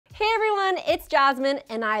Hey everyone, it's Jasmine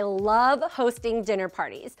and I love hosting dinner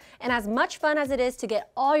parties. And as much fun as it is to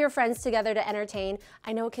get all your friends together to entertain,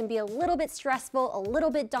 I know it can be a little bit stressful, a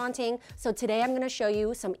little bit daunting. So today I'm going to show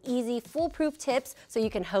you some easy, foolproof tips so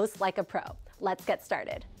you can host like a pro. Let's get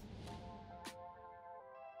started.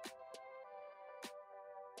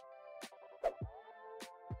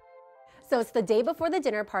 So it's the day before the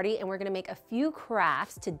dinner party and we're gonna make a few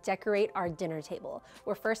crafts to decorate our dinner table.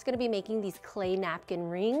 We're first gonna be making these clay napkin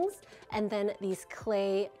rings and then these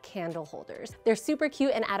clay candle holders. They're super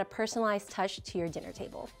cute and add a personalized touch to your dinner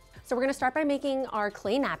table. So we're gonna start by making our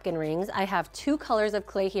clay napkin rings. I have two colors of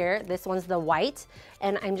clay here. This one's the white,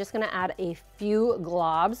 and I'm just gonna add a few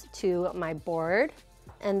globs to my board.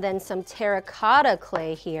 And then some terracotta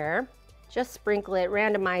clay here. Just sprinkle it,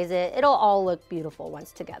 randomize it. It'll all look beautiful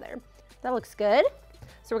once together. That looks good.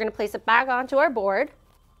 So we're gonna place it back onto our board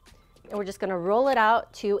and we're just gonna roll it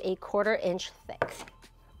out to a 1/4 inch thick.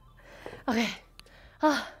 Okay,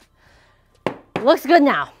 looks good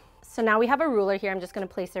now. So now we have a ruler here. I'm just gonna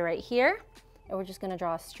place it right here and we're just gonna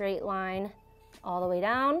draw a straight line all the way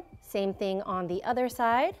down. Same thing on the other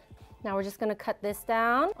side. Now we're just gonna cut this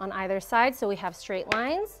down on either side so we have straight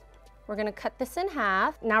lines. We're gonna cut this in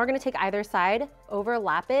half. Now we're gonna take either side,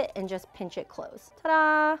 overlap it, and just pinch it closed.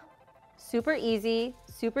 Ta-da! Super easy,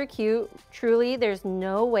 super cute. Truly, there's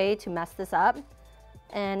no way to mess this up.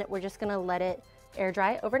 And we're just gonna let it air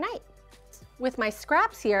dry overnight. With my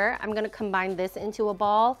scraps here, I'm gonna combine this into a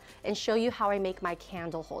ball and show you how I make my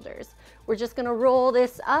candle holders. We're just gonna roll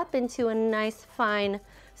this up into a nice fine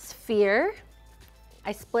sphere.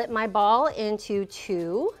 I split my ball into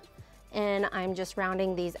two and I'm just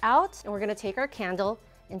rounding these out. And we're gonna take our candle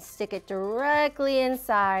and stick it directly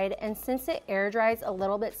inside. And since it air dries a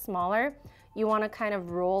little bit smaller, you wanna kind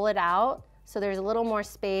of roll it out so there's a little more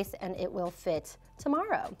space and it will fit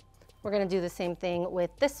tomorrow. We're gonna do the same thing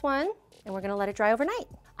with this one and we're gonna let it dry overnight.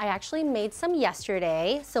 I actually made some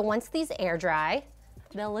yesterday, so once these air dry,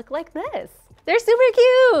 they'll look like this. They're super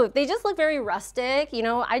cute. They just look very rustic. You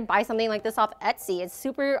know, I'd buy something like this off Etsy. It's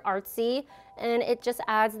super artsy and it just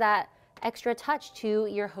adds that extra touch to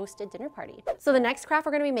your hosted dinner party. So the next craft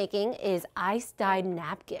we're gonna be making is ice dyed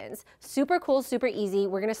napkins. Super cool, super easy.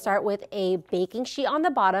 We're gonna start with a baking sheet on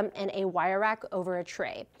the bottom and a wire rack over a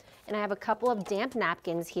tray. And I have a couple of damp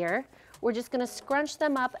napkins here. We're just gonna scrunch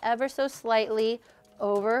them up ever so slightly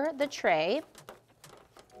over the tray.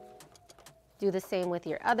 Do the same with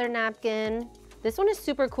your other napkin. This one is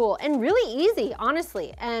super cool and really easy,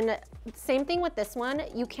 honestly. And same thing with this one,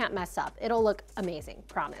 you can't mess up. It'll look amazing,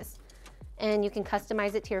 promise. And you can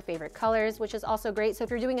customize it to your favorite colors, which is also great. So if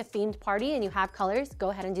you're doing a themed party and you have colors, go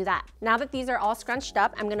ahead and do that. Now that these are all scrunched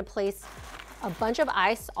up, I'm gonna place a bunch of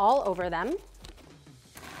ice all over them.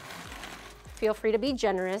 Feel free to be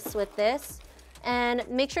generous with this. And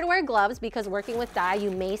make sure to wear gloves because working with dye, you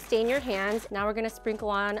may stain your hands. Now we're gonna sprinkle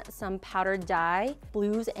on some powdered dye,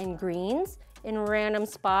 blues and greens in random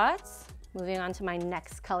spots. Moving on to my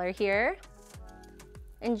next color here.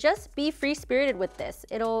 And just be free-spirited with this.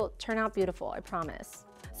 It'll turn out beautiful, I promise.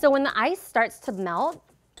 So when the ice starts to melt,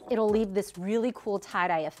 it'll leave this really cool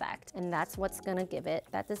tie-dye effect, and that's what's gonna give it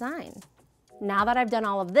that design. Now that I've done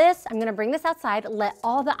all of this, I'm gonna bring this outside, let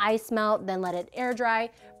all the ice melt, then let it air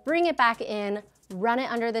dry, bring it back in, run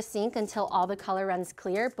it under the sink until all the color runs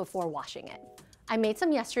clear before washing it. I made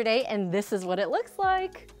some yesterday, and this is what it looks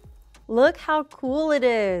like. Look how cool it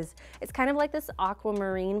is. It's kind of like this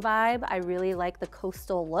aquamarine vibe. I really like the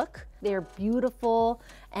coastal look. They're beautiful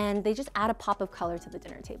and they just add a pop of color to the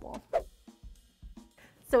dinner table.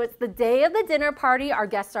 So it's the day of the dinner party. Our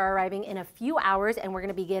guests are arriving in a few hours and we're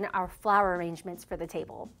gonna begin our flower arrangements for the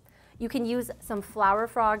table. You can use some flower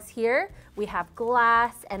frogs here. We have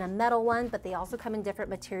glass and a metal one, but they also come in different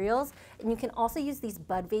materials. And you can also use these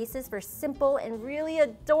bud vases for simple and really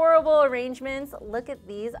adorable arrangements. Look at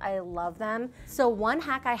these, I love them. So one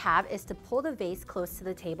hack I have is to pull the vase close to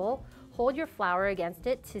the table, hold your flower against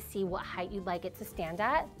it to see what height you'd like it to stand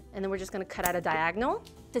at, and then we're just gonna cut out a diagonal.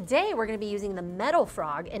 Today, we're gonna be using the metal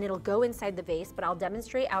frog and it'll go inside the vase, but I'll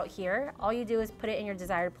demonstrate out here. All you do is put it in your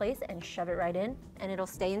desired place and shove it right in and it'll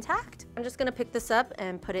stay intact. I'm just gonna pick this up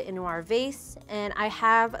and put it into our vase, and I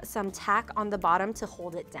have some tack on the bottom to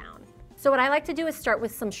hold it down. So what I like to do is start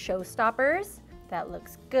with some showstoppers. That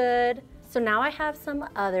looks good. So now I have some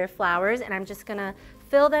other flowers and I'm just gonna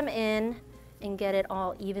fill them in and get it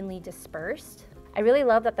all evenly dispersed. I really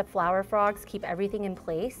love that the flower frogs keep everything in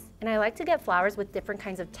place, and I like to get flowers with different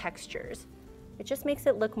kinds of textures. It just makes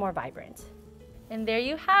it look more vibrant. And there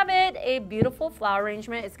you have it, a beautiful flower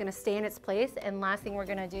arrangement. It's gonna stay in its place, and last thing we're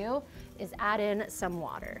gonna do is add in some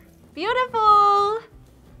water. Beautiful!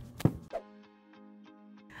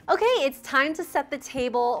 Okay, it's time to set the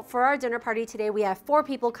table for our dinner party today. We have 4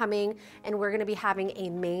 people coming, and we're gonna be having a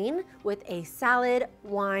main with a salad,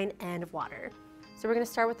 wine, and water. So we're gonna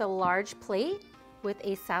start with a large plate with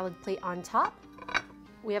a salad plate on top.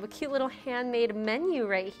 We have a cute little handmade menu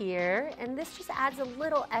right here, and this just adds a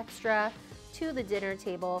little extra to the dinner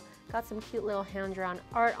table. Got some cute little hand-drawn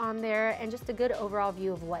art on there, and just a good overall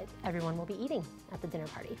view of what everyone will be eating at the dinner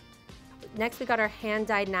party. Next, we got our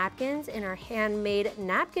hand-dyed napkins and our handmade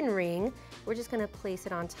napkin ring. We're just gonna place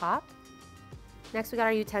it on top. Next, we got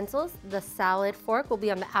our utensils. The salad fork will be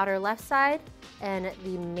on the outer left side, and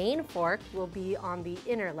the main fork will be on the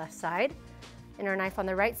inner left side, and our knife on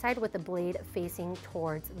the right side with the blade facing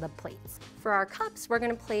towards the plates. For our cups, we're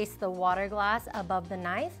gonna place the water glass above the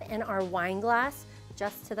knife and our wine glass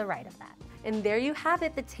just to the right of that. And there you have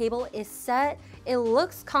it, the table is set. It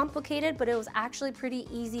looks complicated, but it was actually pretty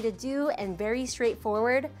easy to do and very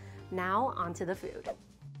straightforward. Now, onto the food.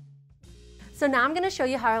 So now I'm gonna show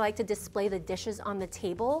you how I like to display the dishes on the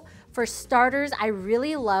table. For starters, I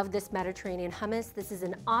really love this Mediterranean hummus. This is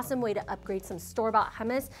an awesome way to upgrade some store-bought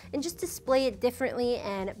hummus and just display it differently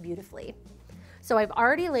and beautifully. So I've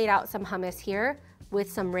already laid out some hummus here with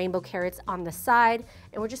some rainbow carrots on the side,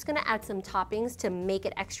 and we're just gonna add some toppings to make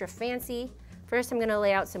it extra fancy. First, I'm gonna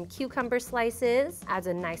lay out some cucumber slices, adds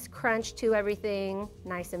a nice crunch to everything,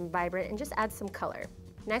 nice and vibrant, and just adds some color.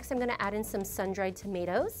 Next, I'm gonna add in some sun-dried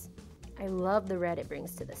tomatoes. I love the red it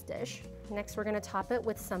brings to this dish. Next, we're gonna top it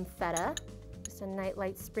with some feta. Just a nice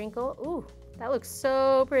light sprinkle. Ooh, that looks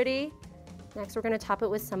so pretty. Next, we're gonna top it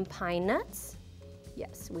with some pine nuts.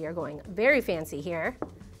 Yes, we are going very fancy here.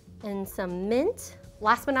 And some mint.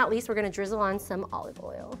 Last but not least, we're gonna drizzle on some olive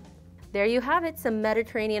oil. There you have it, some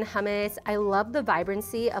Mediterranean hummus. I love the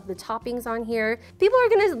vibrancy of the toppings on here. People are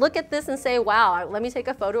gonna look at this and say, wow, let me take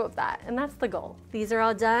a photo of that. And that's the goal. These are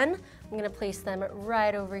all done. I'm gonna place them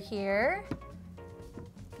right over here.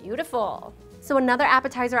 Beautiful. So another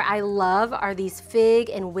appetizer I love are these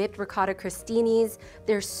fig and whipped ricotta crostinis.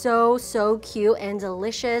 They're so, so cute and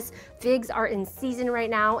delicious. Figs are in season right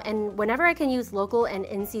now, and whenever I can use local and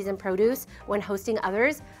in-season produce when hosting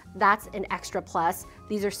others, that's an extra plus.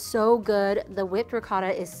 These are so good. The whipped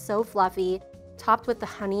ricotta is so fluffy, topped with the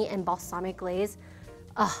honey and balsamic glaze.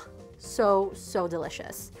 Ugh. So, so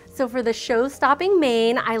delicious. So for the show-stopping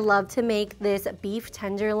main, I love to make this beef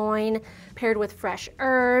tenderloin paired with fresh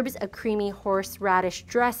herbs, a creamy horseradish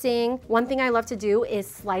dressing. One thing I love to do is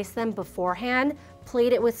slice them beforehand,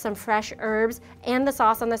 plate it with some fresh herbs and the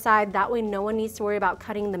sauce on the side. That way no one needs to worry about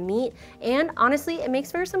cutting the meat. And honestly, it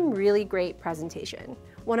makes for some really great presentation.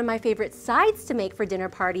 One of my favorite sides to make for dinner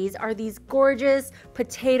parties are these gorgeous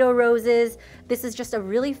potato roses. This is just a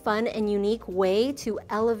really fun and unique way to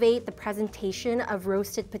elevate the presentation of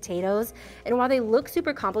roasted potatoes. And while they look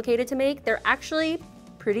super complicated to make, they're actually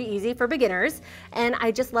pretty easy for beginners. And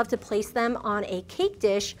I just love to place them on a cake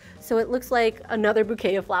dish so it looks like another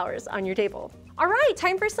bouquet of flowers on your table. All right,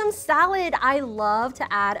 time for some salad. I love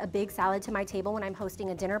to add a big salad to my table when I'm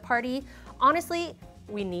hosting a dinner party. Honestly,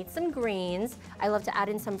 we need some greens. I love to add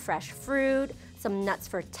in some fresh fruit, some nuts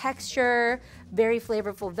for texture, very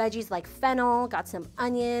flavorful veggies like fennel, got some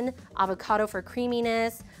onion, avocado for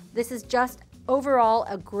creaminess. This is just overall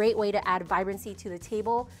a great way to add vibrancy to the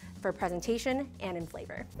table for presentation and in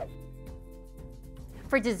flavor.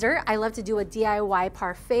 For dessert, I love to do a DIY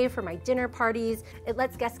parfait for my dinner parties. It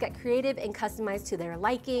lets guests get creative and customize to their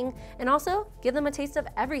liking, and also give them a taste of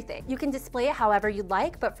everything. You can display it however you'd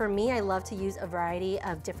like, but for me, I love to use a variety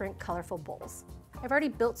of different colorful bowls. I've already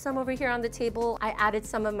built some over here on the table. I added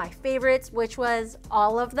some of my favorites, which was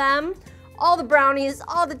all of them. All the brownies,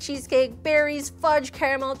 all the cheesecake, berries, fudge,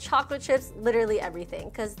 caramel, chocolate chips, literally everything,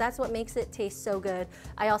 because that's what makes it taste so good.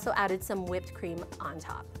 I also added some whipped cream on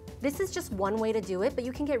top. This is just one way to do it, but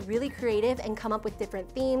you can get really creative and come up with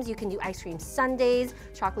different themes. You can do ice cream sundaes,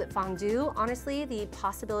 chocolate fondue. Honestly, the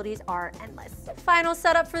possibilities are endless. Final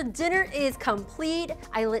setup for dinner is complete.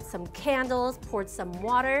 I lit some candles, poured some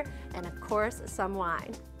water, and of course, some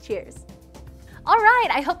wine. Cheers. All right,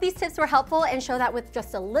 I hope these tips were helpful and show that with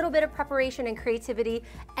just a little bit of preparation and creativity,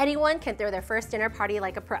 anyone can throw their first dinner party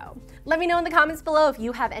like a pro. Let me know in the comments below if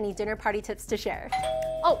you have any dinner party tips to share.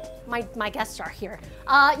 Oh, my guests are here.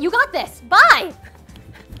 You got this, bye!